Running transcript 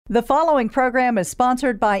The following program is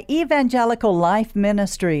sponsored by Evangelical Life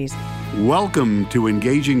Ministries. Welcome to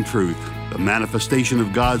Engaging Truth, the manifestation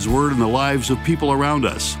of God's Word in the lives of people around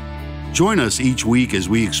us. Join us each week as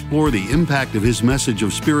we explore the impact of His message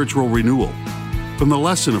of spiritual renewal. From the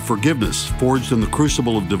lesson of forgiveness forged in the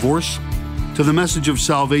crucible of divorce, to the message of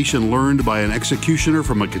salvation learned by an executioner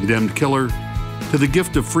from a condemned killer, to the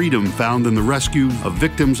gift of freedom found in the rescue of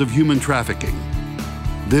victims of human trafficking.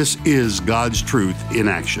 This is God's Truth in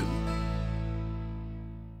action.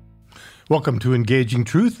 Welcome to Engaging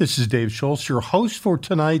Truth. This is Dave Schultz, your host for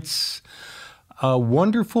tonight's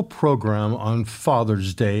wonderful program on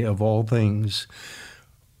Father's Day of all things.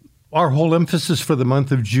 Our whole emphasis for the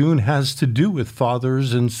month of June has to do with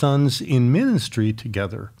fathers and sons in ministry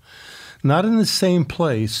together. Not in the same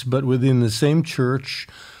place, but within the same church,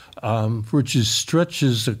 which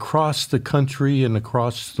stretches across the country and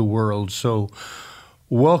across the world. So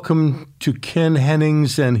welcome to Ken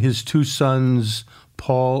Hennings and his two sons,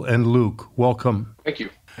 Paul and Luke. Welcome. Thank you.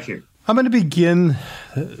 Thank you. I'm going to begin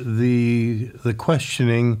the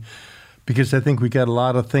questioning because I think we got a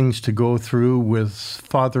lot of things to go through with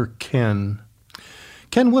Father Ken.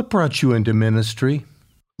 Ken, what brought you into ministry?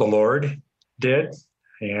 The Lord did,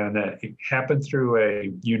 and it happened through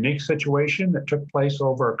a unique situation that took place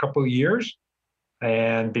over a couple of years.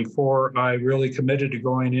 And before I really committed to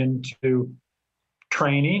going into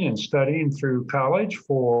training and studying through college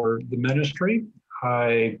for the ministry,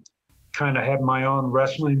 I kind of had my own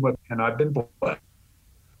wrestling with, and I've been blessed.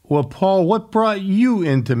 Well, Paul, what brought you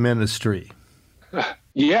into ministry?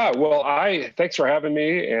 Thanks for having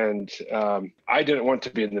me. And I didn't want to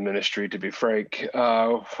be in the ministry, to be frank.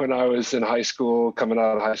 When I was in high school, coming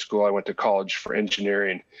out of high school, I went to college for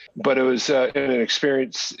engineering. But it was in an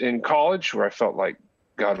experience in college where I felt like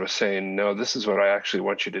God was saying, no, this is what I actually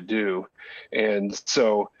want you to do. And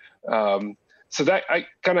so that I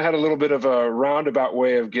kind of had a little bit of a roundabout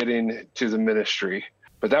way of getting to the ministry,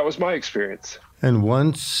 but that was my experience. And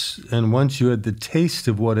once you had the taste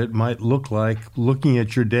of what it might look like, looking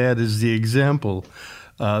at your dad as the example,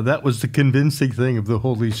 that was the convincing thing of the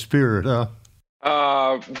Holy Spirit, huh?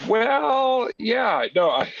 I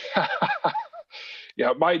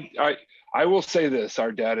will say this: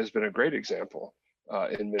 our dad has been a great example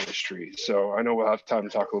in ministry. So I know we'll have time to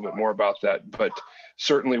talk a little bit more about that, but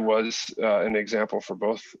certainly was an example for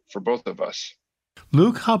both of us.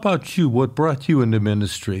 Luke, how about you? What brought you into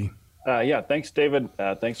ministry? Thanks, David.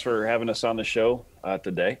 Thanks for having us on the show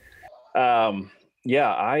today. I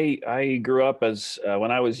grew up as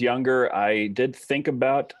when I was younger, I did think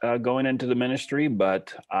about going into the ministry,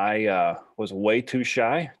 but I was way too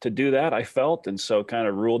shy to do that, I felt, and so kind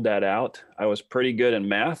of ruled that out. I was pretty good in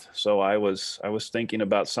math, so I was thinking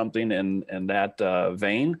about something in that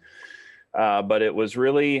vein. But it was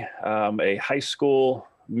really a high school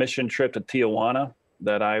mission trip to Tijuana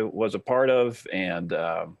that I was a part of, and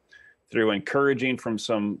through encouraging from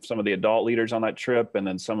some of the adult leaders on that trip, and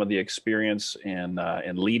then some of the experience in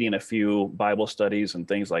leading a few Bible studies and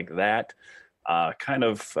things like that,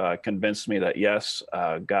 convinced me that yes,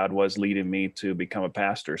 God was leading me to become a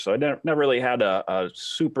pastor. So I never really had a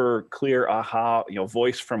super clear aha,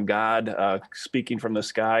 voice from God speaking from the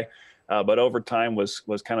sky, but over time was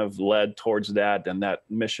kind of led towards that, and that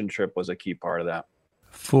mission trip was a key part of that.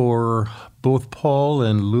 For both Paul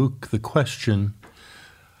and Luke, the question: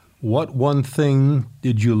 what one thing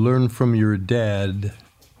did you learn from your dad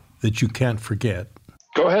that you can't forget?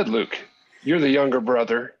 Go ahead, Luke. You're the younger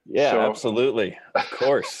brother. Yeah, absolutely. Of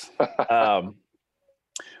course. Boy,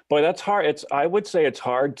 that's hard. I would say it's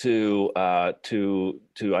hard to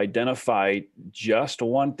identify just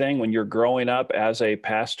one thing when you're growing up as a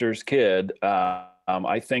pastor's kid.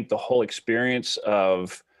 I think the whole experience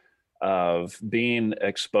of being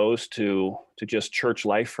exposed to just church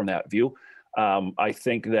life from that view. I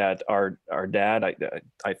think that our dad,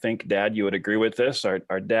 I think, Dad, you would agree with this.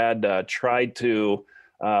 Our dad tried to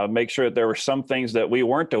make sure that there were some things that we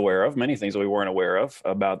weren't aware of, many things that we weren't aware of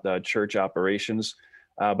about the church operations.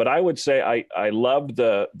 But I would say I loved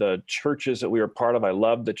the churches that we were part of. I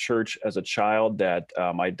loved the church as a child that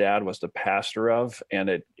my dad was the pastor of.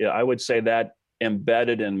 And I would say that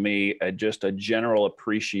embedded in me just a general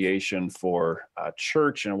appreciation for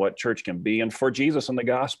church and what church can be, and for Jesus and the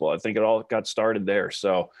gospel. I think it all got started there.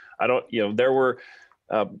 So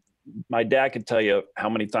my dad could tell you how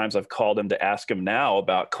many times I've called him to ask him now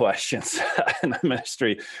about questions in the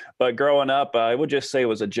ministry. But growing up, I would just say it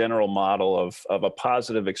was a general model of a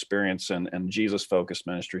positive experience and Jesus-focused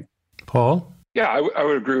ministry. Paul? Yeah, I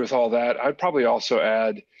would agree with all that. I'd probably also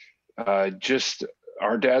add just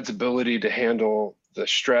our dad's ability to handle the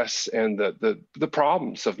stress and the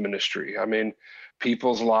problems of ministry. I mean,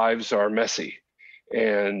 people's lives are messy.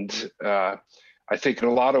 And I think in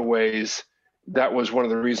a lot of ways, that was one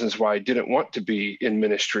of the reasons why I didn't want to be in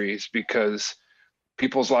ministries, because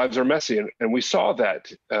people's lives are messy. And we saw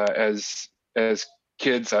that as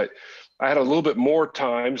kids. I had a little bit more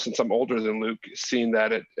time, since I'm older than Luke, seeing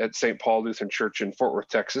that at St. Paul Lutheran Church in Fort Worth,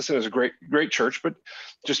 Texas. And it was a great church, but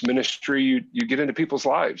just ministry, you get into people's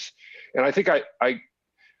lives. And I think I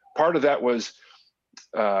part of that was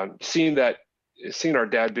seeing our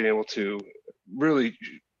dad being able to really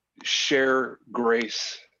share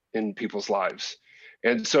grace in people's lives.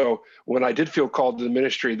 And so when I did feel called to the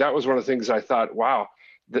ministry, that was one of the things I thought, wow,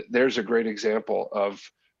 there's a great example of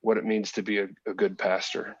what it means to be a good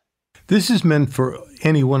pastor. This is meant for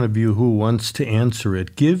any one of you who wants to answer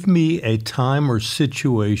it. Give me a time or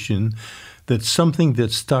situation that something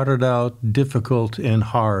that started out difficult and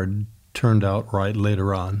hard turned out right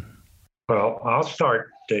later on. Well, I'll start,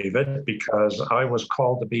 David, because I was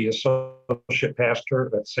called to be associate pastor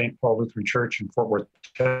at St. Paul Lutheran Church in Fort Worth,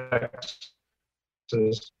 Texas.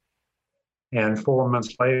 And 4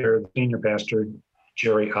 months later, the senior pastor,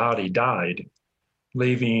 Jerry Oddie, died,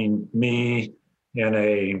 leaving me in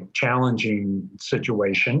a challenging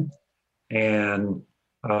situation. And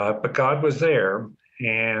but God was there,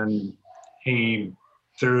 and he,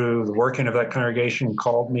 through the working of that congregation,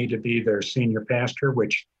 called me to be their senior pastor,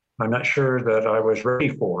 which I'm not sure that I was ready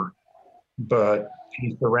for. But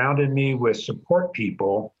he surrounded me with support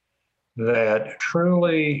people that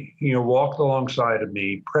truly, walked alongside of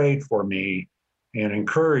me, prayed for me, and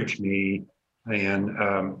encouraged me.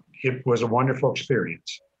 And it was a wonderful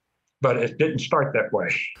experience. But it didn't start that way.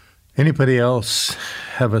 Anybody else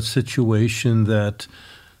have a situation that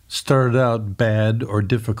started out bad or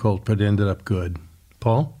difficult but ended up good?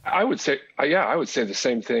 Paul? I would say the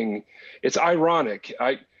same thing. It's ironic.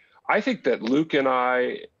 I think that Luke and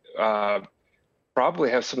I probably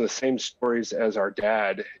have some of the same stories as our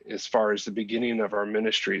dad as far as the beginning of our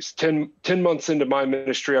ministries. 10 months into my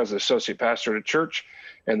ministry, I was an associate pastor at a church,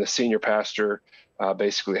 and the senior pastor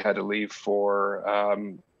basically had to leave for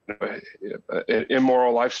an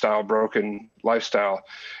immoral lifestyle, broken lifestyle,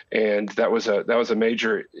 and that was a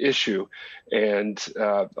major issue. And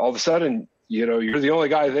all of a sudden, you're the only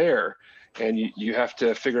guy there, and you have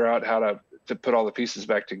to figure out how to put all the pieces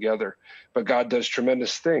back together. But God does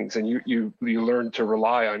tremendous things, and you learn to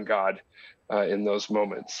rely on God in those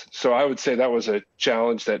moments. So I would say that was a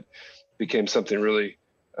challenge that became something really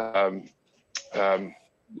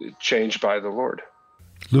changed by the Lord.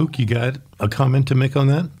 Luke, you got a comment to make on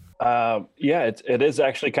that? It is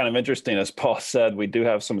actually kind of interesting. As Paul said, we do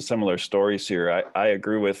have some similar stories here. I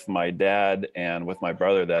agree with my dad and with my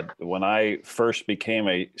brother that when I first became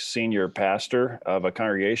a senior pastor of a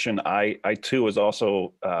congregation, I too was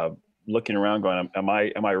also looking around going, am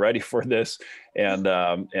I ready for this? And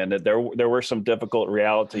there were some difficult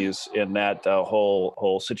realities in that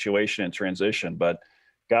whole situation and transition, but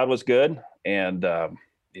God was good, and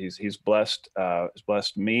He's blessed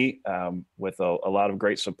me with a lot of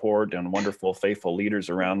great support and wonderful, faithful leaders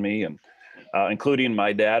around me, and including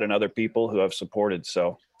my dad and other people who have supported.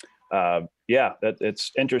 So,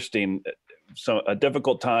 it's interesting. So a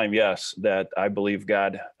difficult time, yes, that I believe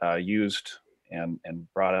God used and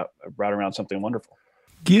brought around something wonderful.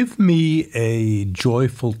 Give me a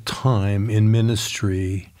joyful time in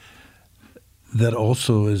ministry that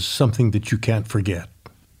also is something that you can't forget.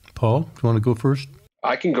 Paul, do you want to go first?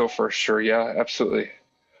 I can go first, sure. Yeah, absolutely.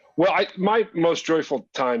 Well, my most joyful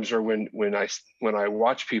times are when I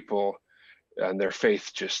watch people and their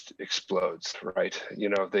faith just explodes, right?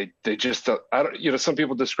 They just some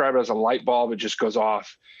people describe it as a light bulb. It just goes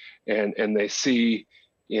off, and they see,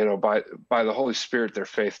 by the Holy Spirit, their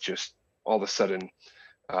faith just all of a sudden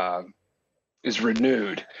is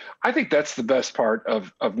renewed. I think that's the best part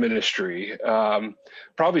of ministry.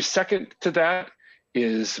 Probably second to that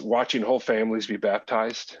is watching whole families be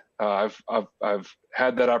baptized. I've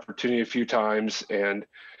had that opportunity a few times, and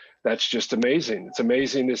that's just amazing. It's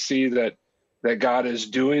amazing to see that God is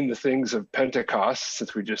doing the things of Pentecost,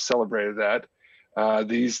 since we just celebrated that,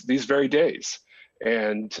 these very days.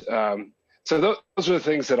 And so those are the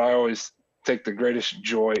things that I always take the greatest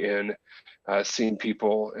joy in, seeing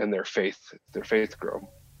people and their faith grow.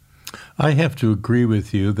 I have to agree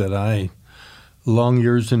with you that long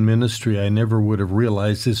years in ministry, I never would have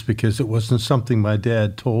realized this because it wasn't something my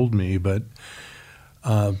dad told me, but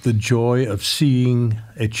the joy of seeing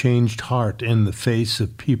a changed heart in the face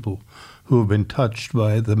of people who have been touched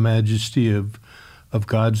by the majesty of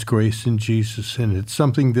God's grace in Jesus. And it's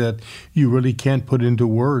something that you really can't put into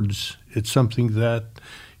words. It's something that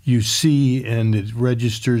you see and it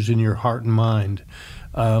registers in your heart and mind.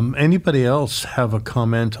 Anybody else have a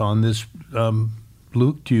comment on this?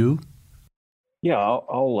 Luke, do you? Yeah,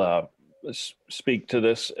 I'll speak to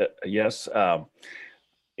this. Yes. I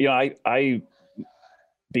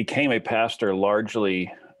became a pastor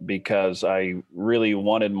largely because I really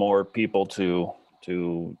wanted more people to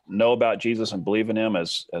know about Jesus and believe in him,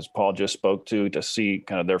 as Paul just spoke to see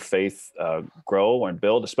kind of their faith grow and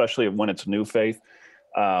build, especially when it's new faith.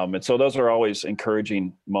 And so those are always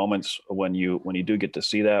encouraging moments when you do get to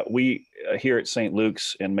see that. We here at St.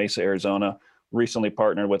 Luke's in Mesa, Arizona, recently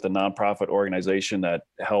partnered with a nonprofit organization that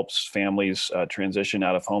helps families transition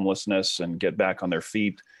out of homelessness and get back on their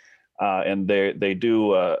feet. And they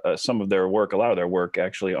do some of their work, a lot of their work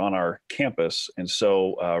actually on our campus. And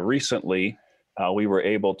so recently we were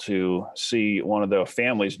able to see one of the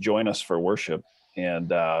families join us for worship. And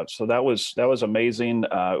so that was amazing.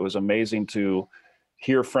 It was amazing to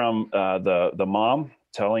hear from the mom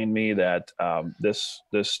telling me that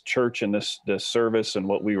this church and this service and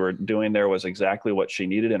what we were doing there was exactly what she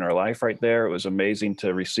needed in her life right there. It was amazing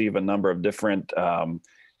to receive a number of different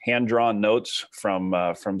hand-drawn notes from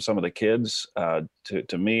some of the kids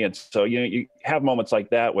to me. And so, you have moments like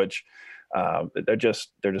that, which they're just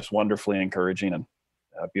wonderfully encouraging and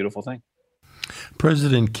a beautiful thing.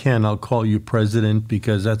 President Ken, I'll call you President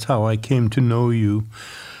because that's how I came to know you.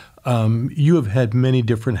 You have had many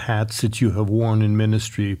different hats that you have worn in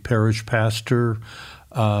ministry: parish pastor,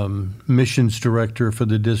 missions director for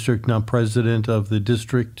the district, now president of the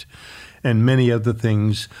district, and many other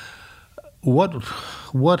things.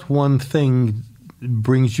 What one thing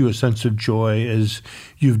brings you a sense of joy as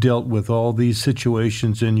you've dealt with all these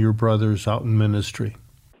situations and your brothers out in ministry?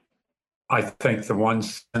 I think the one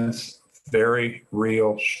sense, very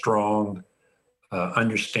real, strong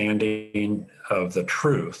understanding of the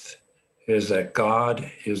truth is that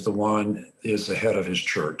God is the head of his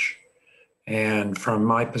church. And from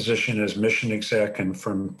my position as mission exec and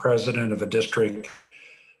from president of a district,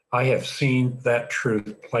 I have seen that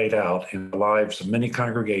truth played out in the lives of many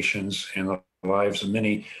congregations and the lives of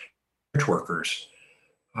many church workers.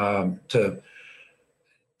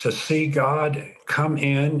 To see God come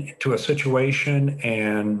in to a situation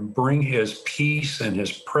and bring his peace and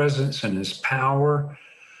his presence and his power,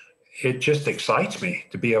 it just excites me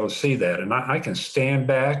to be able to see that. And I can stand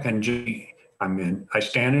back and I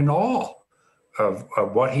stand in awe of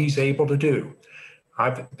what he's able to do.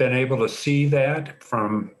 I've been able to see that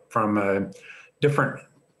from a different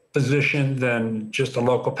position than just a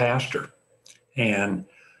local pastor. And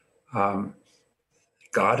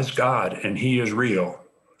God is God, and he is real,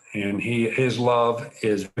 and his love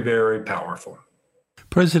is very powerful.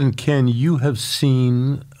 President Ken, you have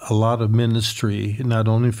seen a lot of ministry, not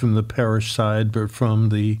only from the parish side, but from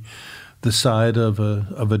the side of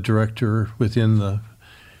a director within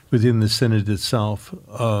the Synod itself.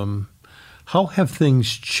 How have things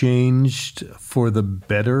changed for the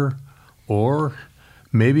better, or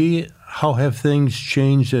maybe how have things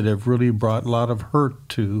changed that have really brought a lot of hurt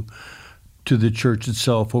to the church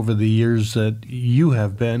itself over the years that you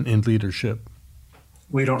have been in leadership?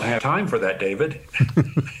 We don't have time for that, David.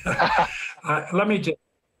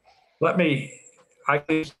 I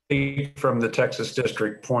can speak from the Texas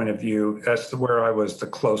District point of view. That's where I was the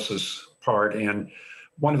closest part. And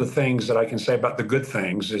one of the things that I can say about the good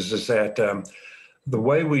things is that the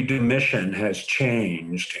way we do mission has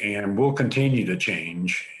changed and will continue to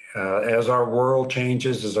change. As our world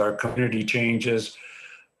changes, as our community changes,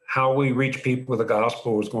 how we reach people with the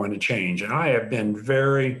gospel is going to change. And I have been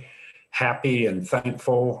very happy and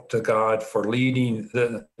thankful to God for leading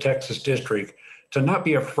the Texas District to not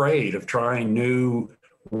be afraid of trying new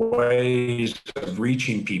ways of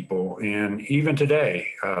reaching people. And even today,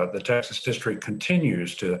 the Texas District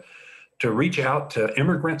continues to reach out to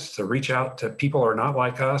immigrants, to reach out to people who are not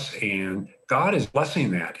like us, and God is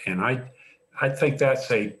blessing that. And I think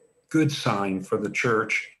that's a good sign for the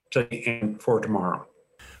church and for tomorrow.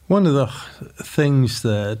 One of the things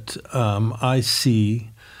that I see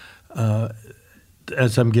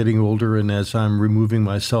as I'm getting older and as I'm removing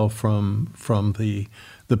myself from the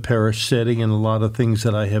parish setting and a lot of things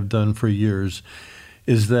that I have done for years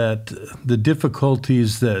is that the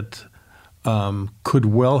difficulties that could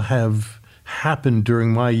well have happened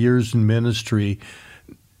during my years in ministry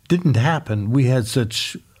didn't happen. We had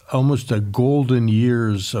such almost a golden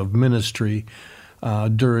years of ministry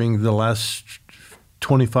during the last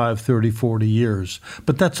 25, 30, 40 years.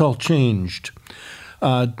 But that's all changed.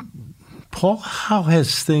 Paul, how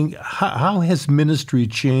has ministry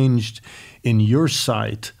changed in your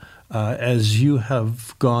sight as you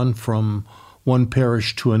have gone from one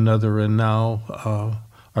parish to another and now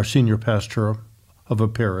are senior pastor of a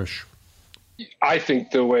parish? I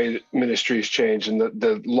think the way that ministry has changed and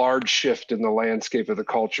the large shift in the landscape of the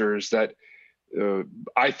culture is that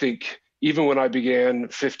I think even when I began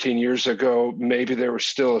 15 years ago, maybe there was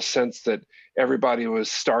still a sense that everybody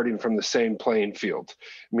was starting from the same playing field,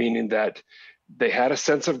 meaning that they had a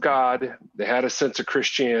sense of God, they had a sense of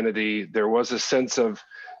Christianity, there was a sense of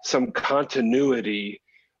some continuity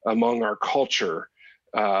among our culture.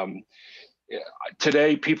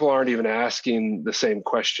 Today, people aren't even asking the same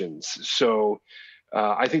questions. So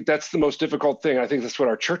I think that's the most difficult thing. I think that's what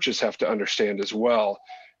our churches have to understand as well,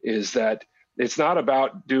 is that it's not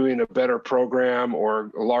about doing a better program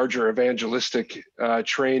or a larger evangelistic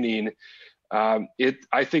training.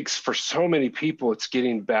 I think for so many people, it's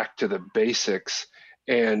getting back to the basics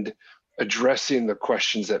and addressing the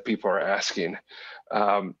questions that people are asking.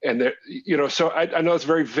 So I know it's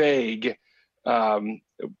very vague.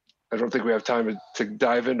 I don't think we have time to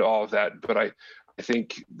dive into all of that, but I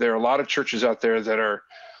think there are a lot of churches out there that are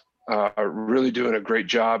really doing a great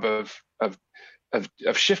job of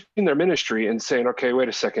shifting their ministry and saying, okay, wait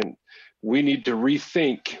a second, we need to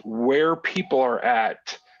rethink where people are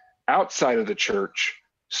at outside of the church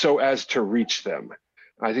so as to reach them.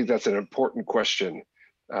 I think that's an important question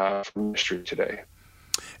for ministry today.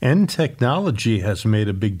 And technology has made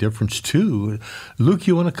a big difference too. Luke,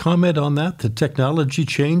 you want to comment on that? The technology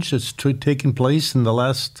change that's taken place in the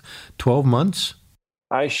last 12 months?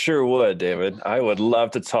 I sure would, David. I would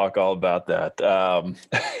love to talk all about that.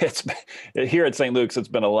 It's here at St. Luke's. It's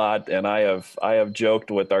been a lot, and I have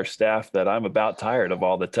joked with our staff that I'm about tired of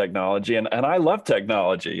all the technology, and I love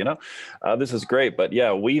technology. You know, this is great. But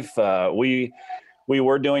yeah, we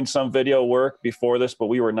were doing some video work before this, but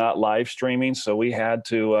we were not live streaming, so we had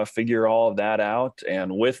to figure all of that out.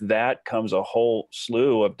 And with that comes a whole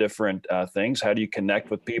slew of different things. How do you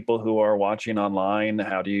connect with people who are watching online?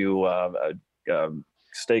 How do you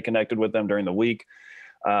stay connected with them during the week?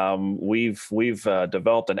 We've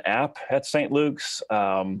developed an app at St. Luke's,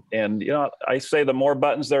 and I say the more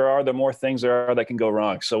buttons there are, the more things there are that can go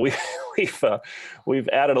wrong. So we've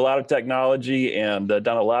added a lot of technology and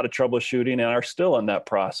done a lot of troubleshooting, and are still in that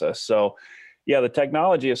process. So yeah, the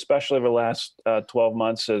technology, especially over the last 12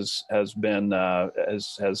 months, has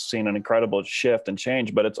seen an incredible shift and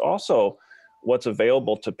change. But it's also what's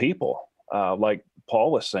available to people, like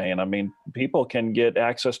Paul was saying. I mean, people can get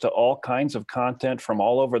access to all kinds of content from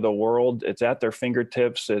all over the world. It's at their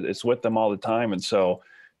fingertips. It's with them all the time. And so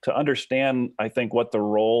to understand, I think, what the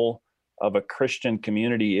role of a Christian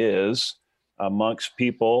community is amongst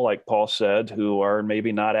people, like Paul said, who are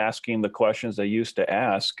maybe not asking the questions they used to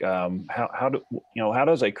ask, how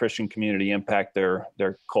does a Christian community impact their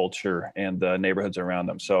culture and the neighborhoods around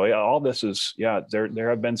them? So yeah, all this is, there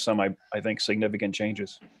have been some, I think, significant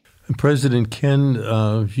changes. President Ken,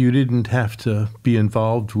 you didn't have to be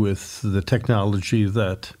involved with the technology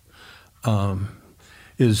that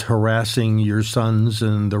is harassing your sons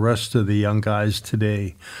and the rest of the young guys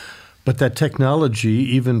today. But that technology,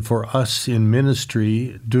 even for us in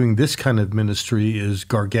ministry, doing this kind of ministry, is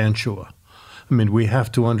gargantua. I mean, we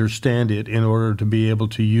have to understand it in order to be able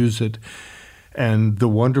to use it, and the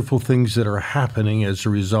wonderful things that are happening as a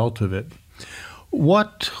result of it.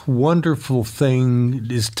 What wonderful thing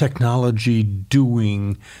is technology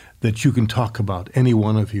doing that you can talk about, any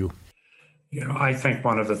one of you? I think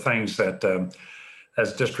one of the things that,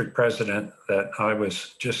 as district president, that I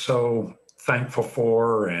was just so thankful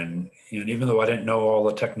for, and even though I didn't know all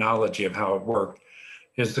the technology of how it worked,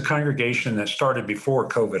 is the congregation that started before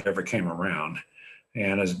COVID ever came around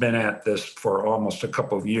and has been at this for almost a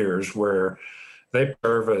couple of years, where they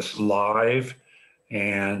service live,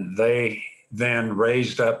 and they then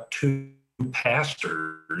raised up 2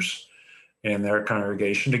 pastors in their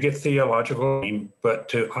congregation to get theological, but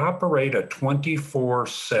to operate a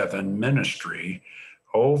 24/7 ministry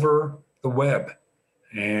over the web,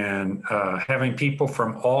 and having people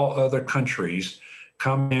from all other countries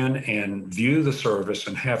come in and view the service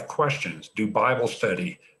and have questions, do Bible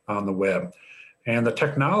study on the web. And the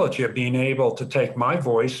technology of being able to take my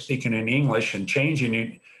voice speaking in English and changing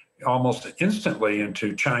it almost instantly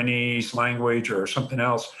into Chinese language or something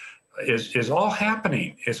else is all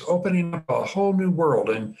happening. It's opening up a whole new world.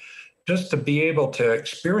 And just to be able to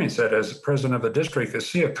experience that as the president of a district, to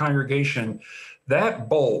see a congregation that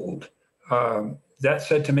bold, that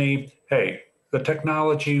said to me, hey, the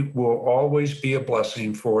technology will always be a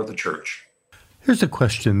blessing for the church. Here's a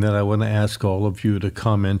question that I want to ask all of you to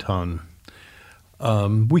comment on.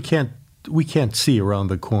 We can't see around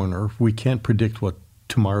the corner. We can't predict what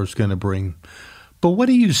tomorrow's going to bring. But what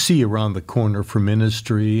do you see around the corner for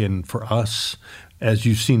ministry and for us as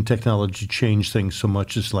you've seen technology change things so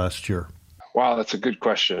much this last year? Wow, that's a good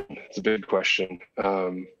question. It's a big question.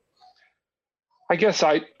 I guess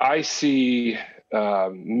I see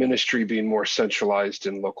ministry being more centralized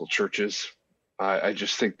in local churches. I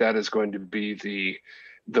just think that is going to be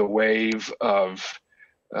the wave of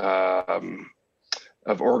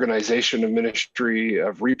organization of ministry,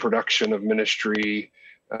 of reproduction of ministry.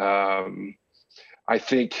 I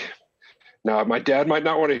think now my dad might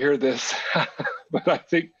not want to hear this, but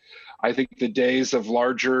I think the days of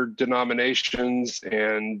larger denominations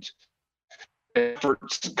and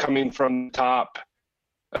efforts coming from the top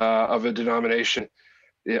of a denomination,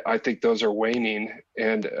 I think those are waning.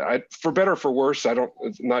 And for better or for worse, I'm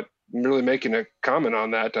not really making a comment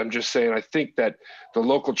on that. I'm just saying I think that the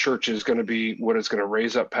local church is going to be what is going to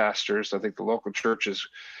raise up pastors. I think the local churches,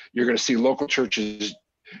 you're going to see local churches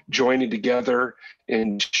joining together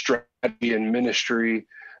in strategy and ministry.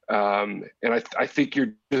 And I think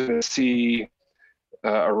you're going to see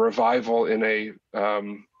a revival in a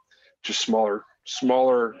just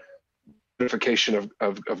smaller unification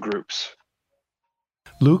of groups.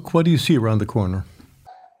 Luke, what do you see around the corner?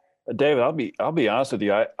 David, I'll be honest with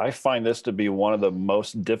you. I find this to be one of the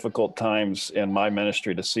most difficult times in my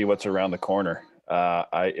ministry to see what's around the corner.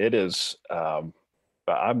 It's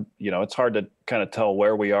hard to kind of tell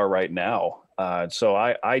where we are right now. So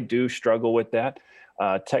I do struggle with that.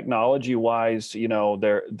 Technology-wise,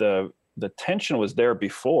 the tension was there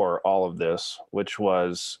before all of this, which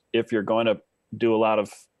was if you're going to do a lot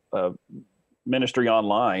of ministry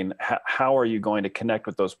online, how are you going to connect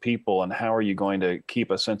with those people, and how are you going to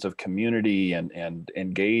keep a sense of community and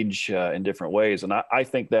engage in different ways? And I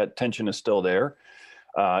think that tension is still there.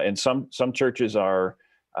 And some churches are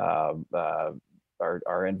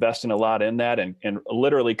investing a lot in that and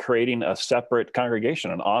literally creating a separate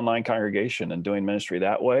congregation, an online congregation, and doing ministry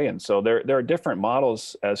that way. And so there are different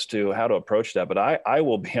models as to how to approach that. But I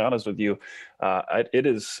will be honest with you, it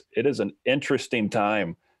is an interesting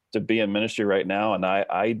time to be in ministry right now. And I'm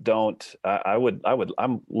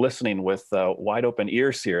listening with wide open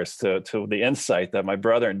ears here as to the insight that my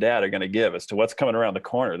brother and dad are going to give as to what's coming around the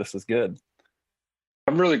corner. This is good.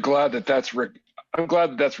 I'm really glad that's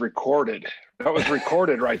recorded. That was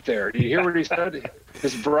recorded right there. Do you hear what he said?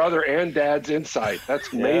 His brother and dad's insight.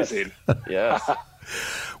 That's amazing. Yes.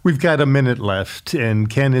 We've got a minute left, and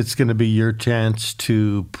Ken, it's going to be your chance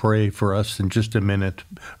to pray for us in just a minute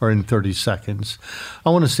or in 30 seconds. I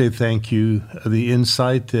want to say thank you. The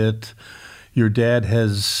insight that your dad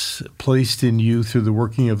has placed in you through the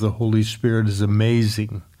working of the Holy Spirit is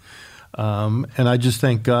amazing. And I just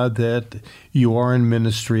thank God that you are in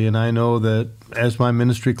ministry. And I know that as my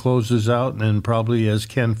ministry closes out, and probably as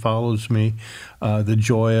Ken follows me, the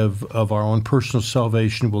joy of our own personal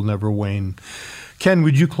salvation will never wane. Ken,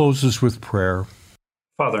 would you close us with prayer?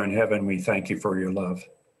 Father in heaven, we thank you for your love.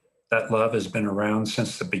 That love has been around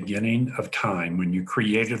since the beginning of time when you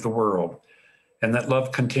created the world. And that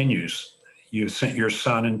love continues. You sent your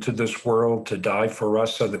Son into this world to die for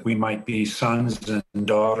us so that we might be sons and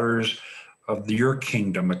daughters of your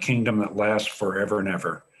kingdom, a kingdom that lasts forever and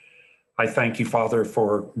ever. I thank you, Father,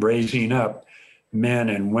 for raising up men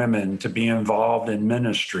and women to be involved in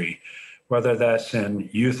ministry, whether that's in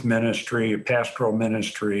youth ministry, pastoral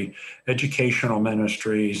ministry, educational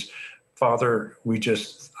ministries. Father,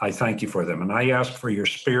 I thank you for them. And I ask for your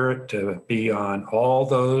Spirit to be on all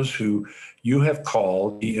those who you have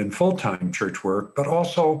called in full-time church work, but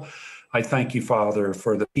also I thank you, Father,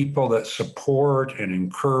 for the people that support and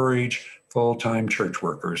encourage full-time church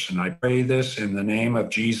workers. And I pray this in the name of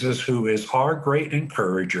Jesus, who is our great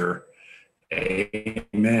encourager.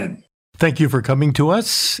 Amen. Thank you for coming to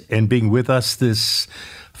us and being with us this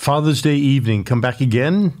Father's Day evening. Come back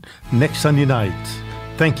again next Sunday night.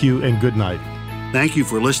 Thank you and good night. Thank you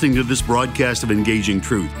for listening to this broadcast of Engaging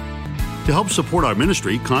Truth. To help support our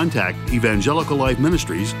ministry, contact Evangelical Life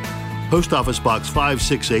Ministries, Post Office Box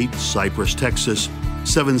 568, Cypress, Texas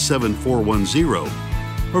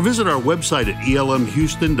 77410, or visit our website at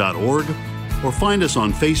elmhouston.org, or find us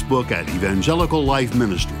on Facebook at Evangelical Life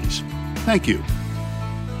Ministries. Thank you.